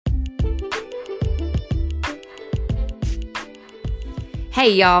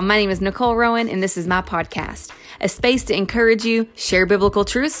Hey y'all, my name is Nicole Rowan and this is my podcast, a space to encourage you, share biblical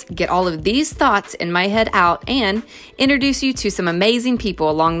truths, get all of these thoughts in my head out, and introduce you to some amazing people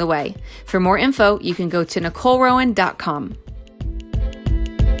along the way. For more info, you can go to NicoleRowan.com.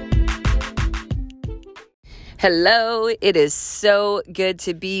 Hello, it is so good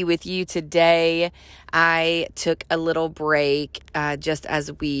to be with you today. I took a little break just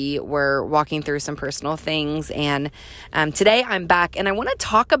as we were walking through some personal things, and today I'm back and I want to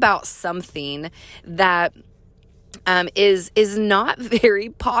talk about something that is not very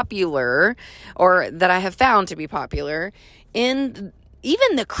popular, or that I have found to be popular in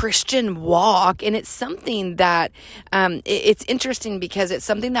even the Christian walk. And it's something that it's interesting because it's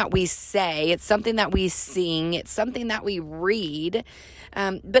something that we say, it's something that we sing, it's something that we read,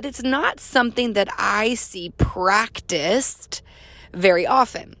 but it's not something that I see practiced very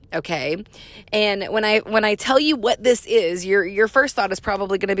often. Okay. And when I tell you what this is, your first thought is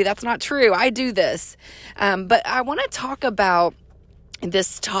probably going to be, that's not true. I do this. But I want to talk about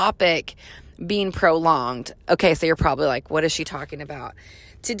this topic being prolonged. Okay, so you're probably like, what is she talking about?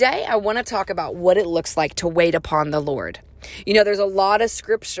 Today, I want to talk about what it looks like to wait upon the Lord. You know, there's a lot of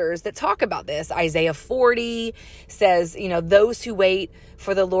scriptures that talk about this. Isaiah 40 says, those who wait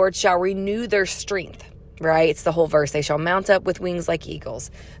for the Lord shall renew their strength, right? It's the whole verse. They shall mount up with wings like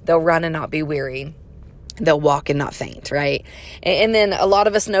eagles. They'll run and not be weary. They'll walk and not faint, right? And then a lot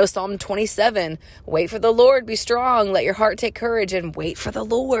of us know Psalm 27, wait for the Lord, be strong, let your heart take courage, and wait for the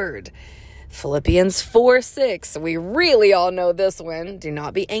Lord. Philippians 4:6, we really all know this one. Do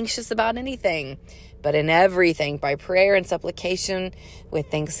not be anxious about anything, but in everything, by prayer and supplication,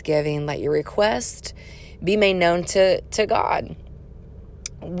 with thanksgiving, let your request be made known to God.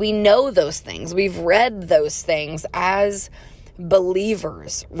 We know those things. We've read those things as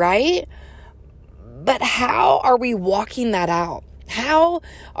believers, right? But how are we walking that out? How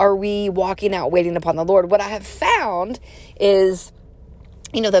are we walking out waiting upon the Lord? What I have found is,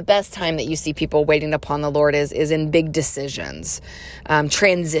 the best time that you see people waiting upon the Lord is in big decisions,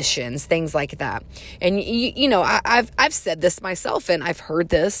 transitions, things like that. And, I've said this myself, and I've heard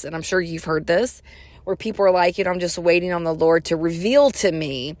this, and I'm sure you've heard this, where people are like, I'm just waiting on the Lord to reveal to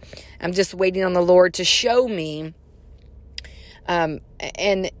me. I'm just waiting on the Lord to show me. And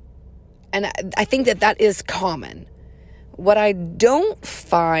I think that is common. What I don't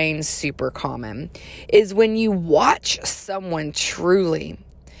find super common is when you watch someone truly,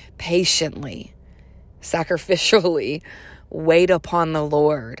 patiently, sacrificially wait upon the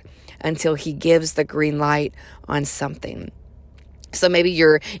Lord until he gives the green light on something. So maybe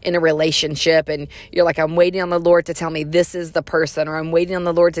you're in a relationship and you're like, I'm waiting on the Lord to tell me this is the person, or I'm waiting on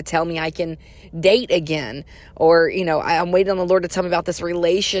the Lord to tell me I can date again, or, I'm waiting on the Lord to tell me about this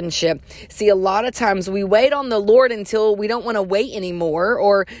relationship. See, a lot of times we wait on the Lord until we don't want to wait anymore,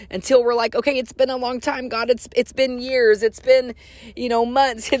 or until we're like, okay, it's been a long time, God, it's been years, it's been,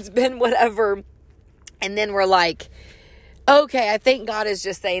 months, it's been whatever. And then we're like, okay, I think God is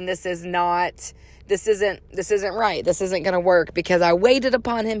just saying this isn't right. This isn't going to work because I waited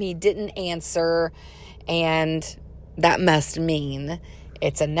upon him. He didn't answer. And that must mean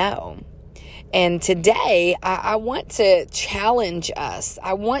it's a no. And today I want to challenge us.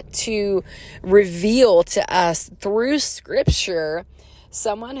 I want to reveal to us through scripture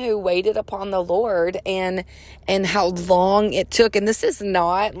someone who waited upon the Lord and how long it took. And this is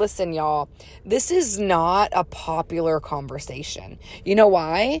not, listen, y'all, this is not a popular conversation. You know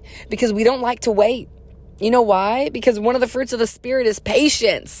why? Because we don't like to wait. You know why? Because one of the fruits of the Spirit is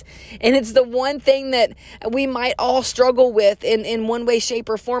patience. And it's the one thing that we might all struggle with in one way, shape,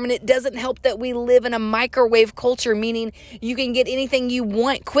 or form. And it doesn't help that we live in a microwave culture, meaning you can get anything you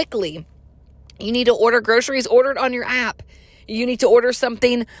want quickly. You need to order groceries, order it on your app. You need to order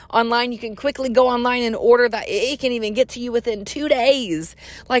something online. You can quickly go online and order that. It can even get to you within 2 days.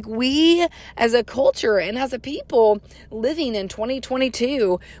 Like, we as a culture and as a people living in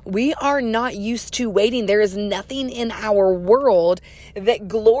 2022, we are not used to waiting. There is nothing in our world that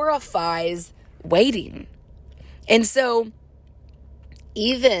glorifies waiting. And so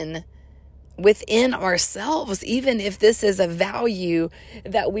even within ourselves, even if this is a value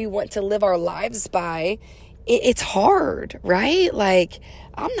that we want to live our lives by, it's hard, right? Like,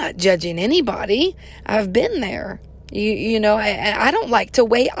 I'm not judging anybody. I've been there. I don't like to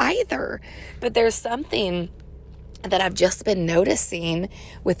wait either. But there's something that I've just been noticing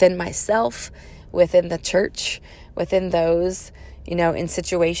within myself, within the church, within those, in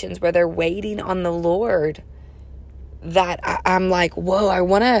situations where they're waiting on the Lord, that I'm like, whoa, I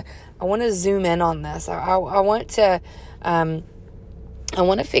want to zoom in on this. I want to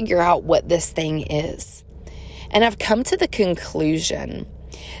figure out what this thing is. And I've come to the conclusion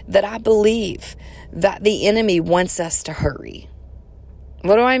that I believe that the enemy wants us to hurry.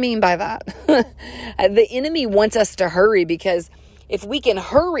 What do I mean by that? The enemy wants us to hurry because if we can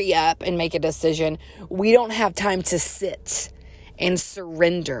hurry up and make a decision, we don't have time to sit and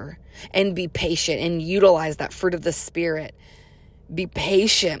surrender and be patient and utilize that fruit of the Spirit. Be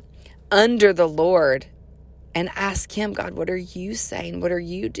patient under the Lord and ask him, God, what are you saying? What are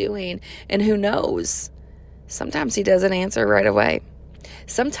you doing? And who knows? Sometimes he doesn't answer right away.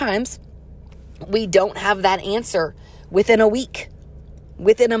 Sometimes we don't have that answer within a week,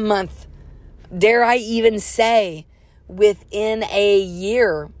 within a month. Dare I even say within a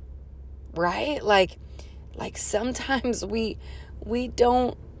year, right? Like sometimes we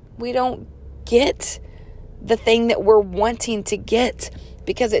don't get the thing that we're wanting to get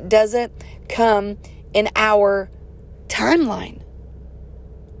because it doesn't come in our timeline,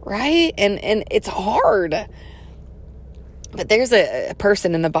 right? And it's hard. But there's a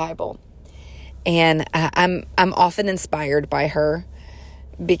person in the Bible, and I'm often inspired by her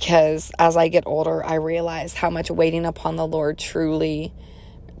because as I get older, I realize how much waiting upon the Lord truly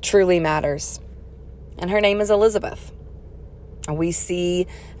matters. And her name is Elizabeth. We see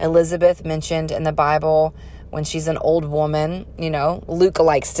Elizabeth mentioned in the Bible when she's an old woman. You know, Luke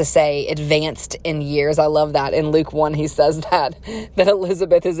likes to say advanced in years. I love that. In Luke 1, he says that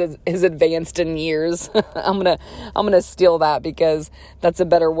Elizabeth is advanced in years. I'm gonna steal that because that's a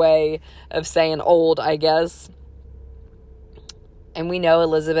better way of saying old, I guess. And we know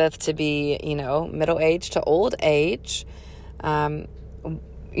Elizabeth to be, middle age to old age. We're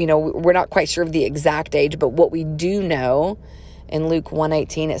not quite sure of the exact age, but what we do know in Luke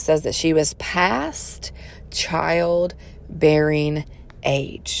 1:18, it says that she was past childbearing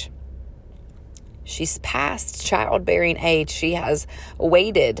age. She's past childbearing age. She has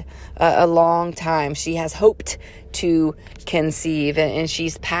waited a long time. She has hoped to conceive, and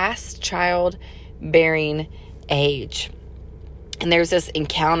she's past childbearing age. And there's this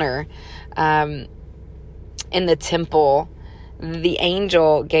encounter in the temple. The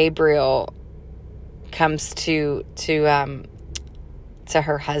angel Gabriel comes to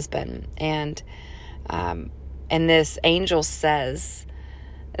her husband, and this angel says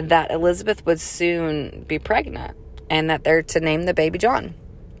that Elizabeth would soon be pregnant and that they're to name the baby John.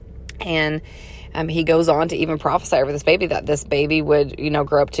 And he goes on to even prophesy over this baby that this baby would,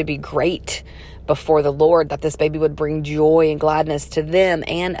 grow up to be great before the Lord, that this baby would bring joy and gladness to them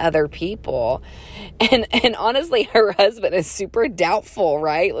and other people. And honestly, her husband is super doubtful,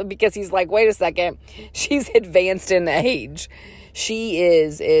 right? Because he's like, wait a second, she's advanced in age. She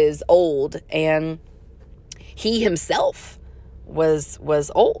is old, and he himself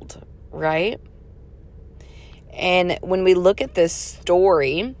was old, right? And when we look at this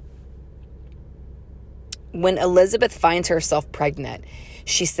story, when Elizabeth finds herself pregnant,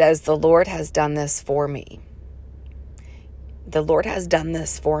 she says, the Lord has done this for me. The Lord has done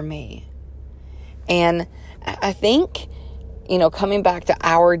this for me. And I think, coming back to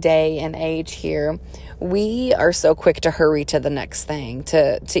our day and age here, we are so quick to hurry to the next thing,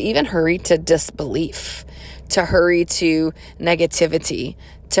 to even hurry to disbelief, to hurry to negativity,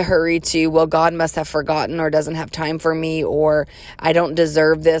 to hurry to, well, God must have forgotten or doesn't have time for me, or I don't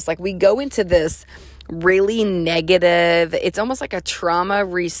deserve this. Like, we go into this really negative, it's almost like a trauma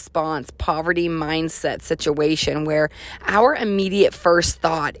response, poverty mindset situation where our immediate first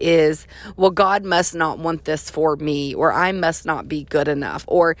thought is, well, God must not want this for me, or I must not be good enough,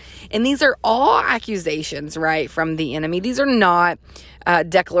 and these are all accusations, right, from the enemy. These are not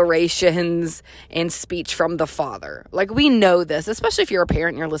declarations and speech from the Father. Like, we know this, especially if you're a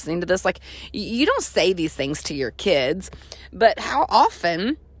parent and you're listening to this. Like, you don't say these things to your kids, but how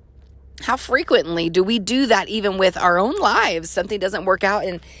frequently do we do that even with our own lives? Something doesn't work out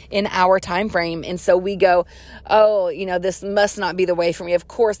in our time frame. And so we go, oh, this must not be the way for me. Of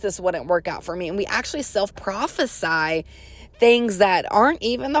course, this wouldn't work out for me. And we actually self-prophesy things that aren't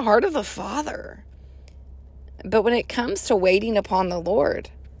even the heart of the Father. But when it comes to waiting upon the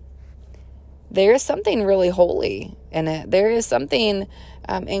Lord, there is something really holy in it. There is something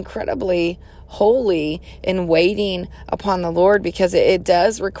incredibly holy in waiting upon the Lord, because it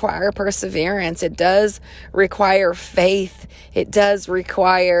does require perseverance. It does require faith. It does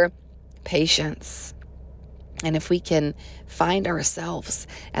require patience. And if we can find ourselves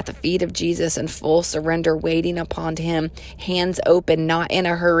at the feet of Jesus in full surrender, waiting upon him, hands open, not in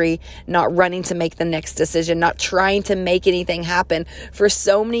a hurry, not running to make the next decision, not trying to make anything happen. For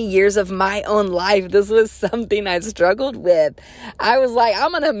so many years of my own life, this was something I struggled with. I was like, I'm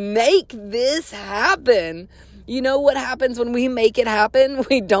going to make this happen. You know what happens when we make it happen?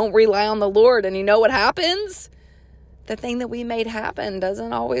 We don't rely on the Lord. And you know what happens? the thing that we made happen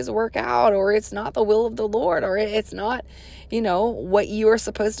doesn't always work out, or it's not the will of the Lord, or it's not, what you are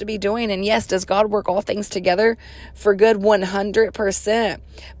supposed to be doing. And yes, does God work all things together for good? 100%.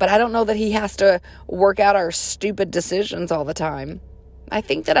 But I don't know that he has to work out our stupid decisions all the time. I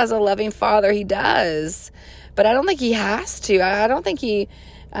think that as a loving father, he does, but I don't think he has to. I don't think he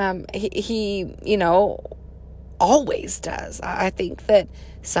always does. I think that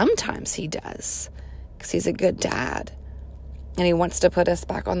sometimes he does, because he's a good dad and he wants to put us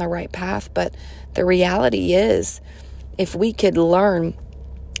back on the right path. But the reality is, if we could learn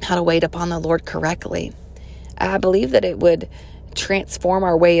how to wait upon the Lord correctly, I believe that it would transform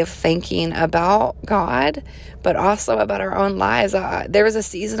our way of thinking about God, but also about our own lives. There was a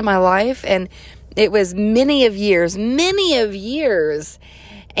season of my life, and it was many of years,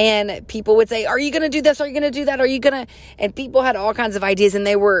 and people would say, are you going to do this? Are you going to do that? Are you going to? And people had all kinds of ideas, and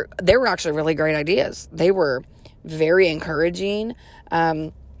they were actually really great ideas. They were very encouraging,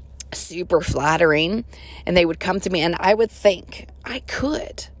 super flattering, and they would come to me, and I would think I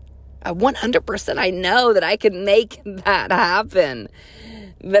could. 100%, I know that I could make that happen.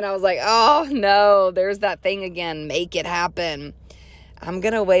 Then I was like, oh no, there's that thing again, make it happen. I'm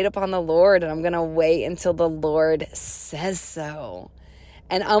going to wait upon the Lord, and I'm going to wait until the Lord says so.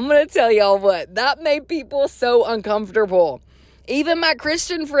 And I'm going to tell y'all what, that made people so uncomfortable. Even my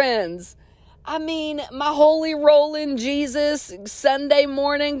Christian friends. I mean, my holy rolling Jesus, Sunday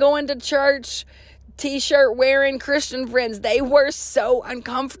morning going to church, t-shirt wearing Christian friends, they were so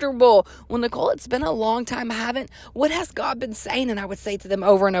uncomfortable. Well, Nicole, it's been a long time. What has God been saying? And I would say to them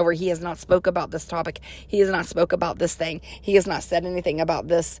over and over, he has not spoke about this topic. He has not spoke about this thing. He has not said anything about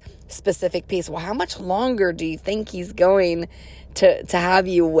this specific piece. Well, how much longer do you think he's going to have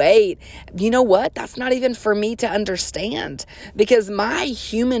you wait? You know what? That's not even for me to understand, because my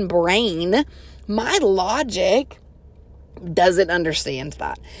human brain, my logic doesn't understand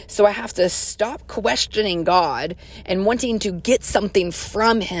that. So I have to stop questioning God and wanting to get something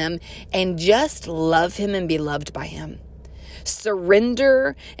from him and just love him and be loved by him.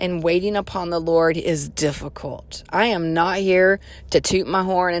 Surrender and waiting upon the Lord is difficult. I am not here to toot my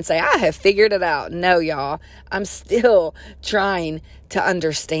horn and say, I have figured it out. No, y'all. I'm still trying to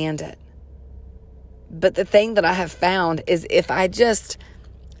understand it. But the thing that I have found is, if I just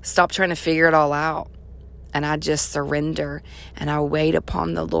stop trying to figure it all out, and I just surrender and I wait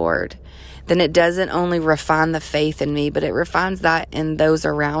upon the Lord, then it doesn't only refine the faith in me, but it refines that in those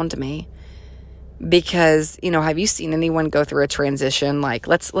around me. Because, have you seen anyone go through a transition? Like,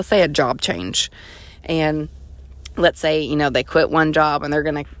 let's say a job change, and let's say, they quit one job and they're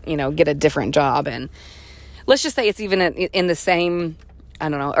going to, get a different job. And let's just say it's even in the same,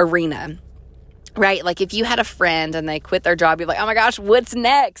 arena. Right? Like, if you had a friend and they quit their job, you're like, oh my gosh, what's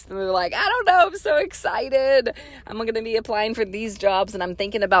next? And they're like, I don't know. I'm so excited. I'm going to be applying for these jobs and I'm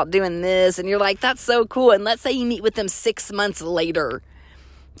thinking about doing this. And you're like, that's so cool. And let's say you meet with them 6 months later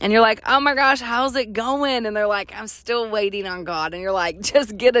and you're like, oh my gosh, how's it going? And they're like, I'm still waiting on God. And you're like,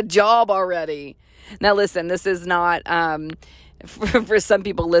 just get a job already. Now, listen, this is not, for some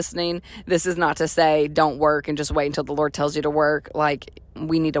people listening, this is not to say don't work and just wait until the Lord tells you to work. Like,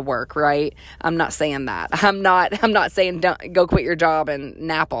 we need to work, right? I'm not saying that. I'm not saying don't go quit your job and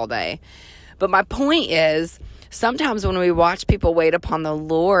nap all day. But my point is, sometimes when we watch people wait upon the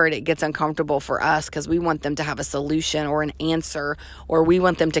Lord, it gets uncomfortable for us because we want them to have a solution or an answer, or we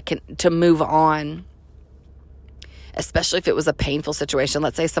want them to move on. Especially if it was a painful situation.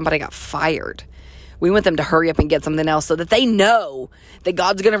 Let's say somebody got fired. We want them to hurry up and get something else so that they know that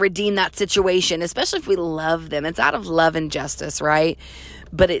God's going to redeem that situation, especially if we love them. It's out of love and justice, right?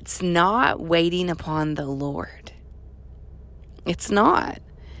 But it's not waiting upon the Lord. It's not.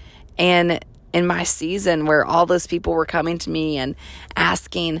 And in my season where all those people were coming to me and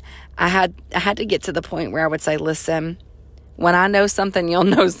asking, I had to get to the point where I would say, listen, when I know something, you'll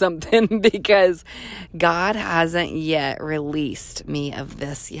know something, because God hasn't yet released me of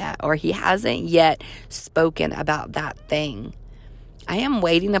this yet, or he hasn't yet spoken about that thing. I am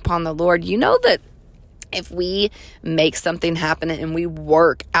waiting upon the Lord. You know that if we make something happen and we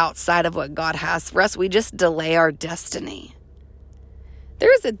work outside of what God has for us, we just delay our destiny.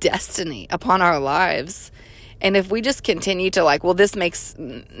 There is a destiny upon our lives. And if we just continue to this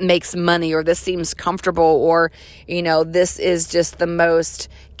makes money, or this seems comfortable, or, this is just the most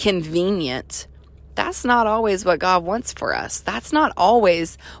convenient, that's not always what God wants for us. That's not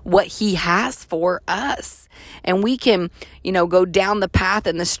always what he has for us. And we can, go down the path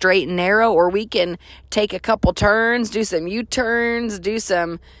in the straight and narrow, or we can take a couple turns, do some U-turns, do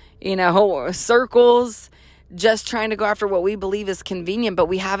some, circles, just trying to go after what we believe is convenient, but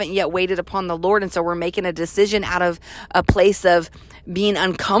we haven't yet waited upon the Lord. And so we're making a decision out of a place of being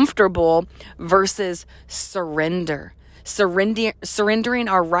uncomfortable versus surrendering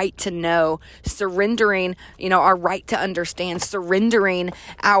our right to know, surrendering, our right to understand, surrendering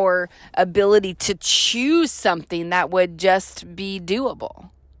our ability to choose something that would just be doable,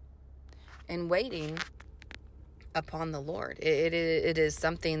 and waiting upon the Lord. It is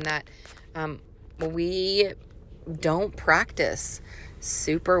something that we don't practice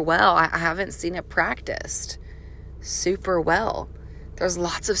super well. I haven't seen it practiced super well. There's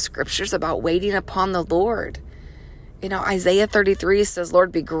lots of scriptures about waiting upon the Lord. Isaiah 33 says,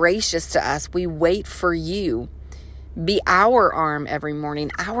 Lord, be gracious to us. We wait for you. Be our arm every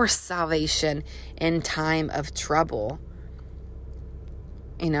morning, our salvation in time of trouble.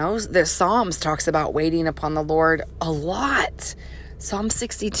 The Psalms talks about waiting upon the Lord a lot. Psalm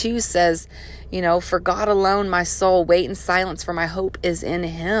 62 says, for God alone, my soul, wait in silence, for my hope is in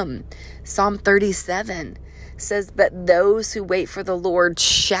him. Psalm 37 says, but those who wait for the Lord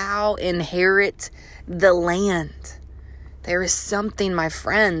shall inherit the land. There is something, my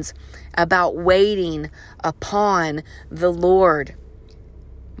friends, about waiting upon the Lord.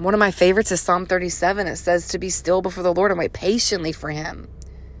 One of my favorites is Psalm 37. It says to be still before the Lord and wait patiently for him.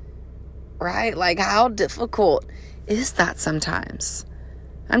 Right? Like, how difficult is that sometimes?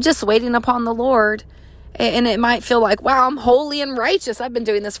 I'm just waiting upon the Lord. And it might feel like, wow, I'm holy and righteous. I've been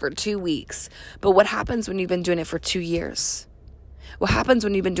doing this for 2 weeks. But what happens when you've been doing it for 2 years? What happens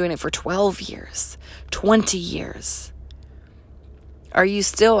when you've been doing it for 12 years, 20 years? Are you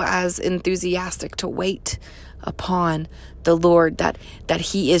still as enthusiastic to wait upon the Lord, that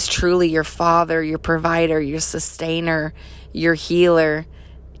he is truly your Father, your provider, your sustainer, your healer?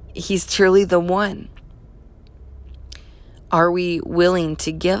 He's truly the one. Are we willing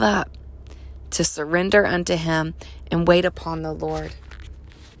to give up, to surrender unto him and wait upon the Lord?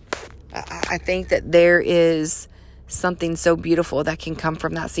 I think that there is something so beautiful that can come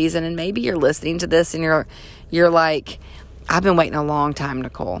from that season. And maybe you're listening to this and you're like, I've been waiting a long time,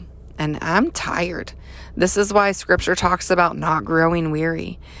 Nicole, and I'm tired. This is why scripture talks about not growing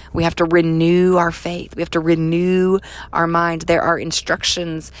weary. We have to renew our faith. We have to renew our mind. There are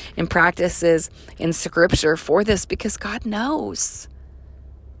instructions and practices in scripture for this because God knows.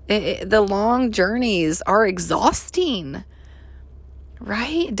 The long journeys are exhausting,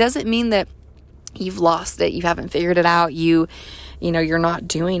 right? It doesn't mean that you've lost it. You haven't figured it out. You're not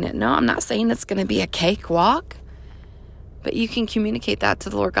doing it. No, I'm not saying it's going to be a cakewalk. But you can communicate that to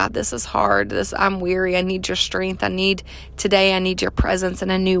the Lord. God, this is hard. I'm weary. I need your strength. I need your presence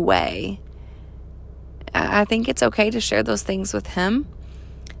in a new way. I think it's okay to share those things with him,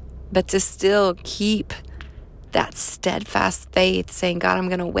 but to still keep that steadfast faith, saying, God, I'm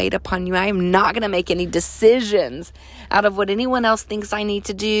going to wait upon you. I am not going to make any decisions out of what anyone else thinks I need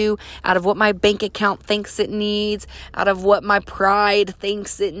to do, out of what my bank account thinks it needs, out of what my pride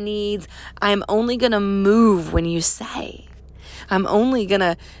thinks it needs. I'm only going to move when you say. I'm only going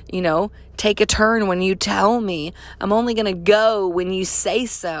to, take a turn when you tell me. I'm only going to go when you say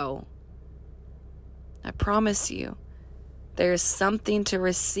so. I promise you, there's something to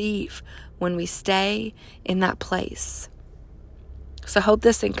receive when we stay in that place. So I hope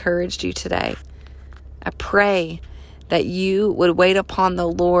this encouraged you today. I pray that you would wait upon the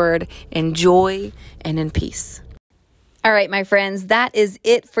Lord in joy and in peace. All right, my friends, that is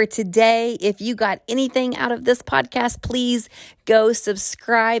it for today. If you got anything out of this podcast, please go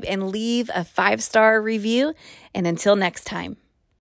subscribe and leave a 5-star review. And until next time.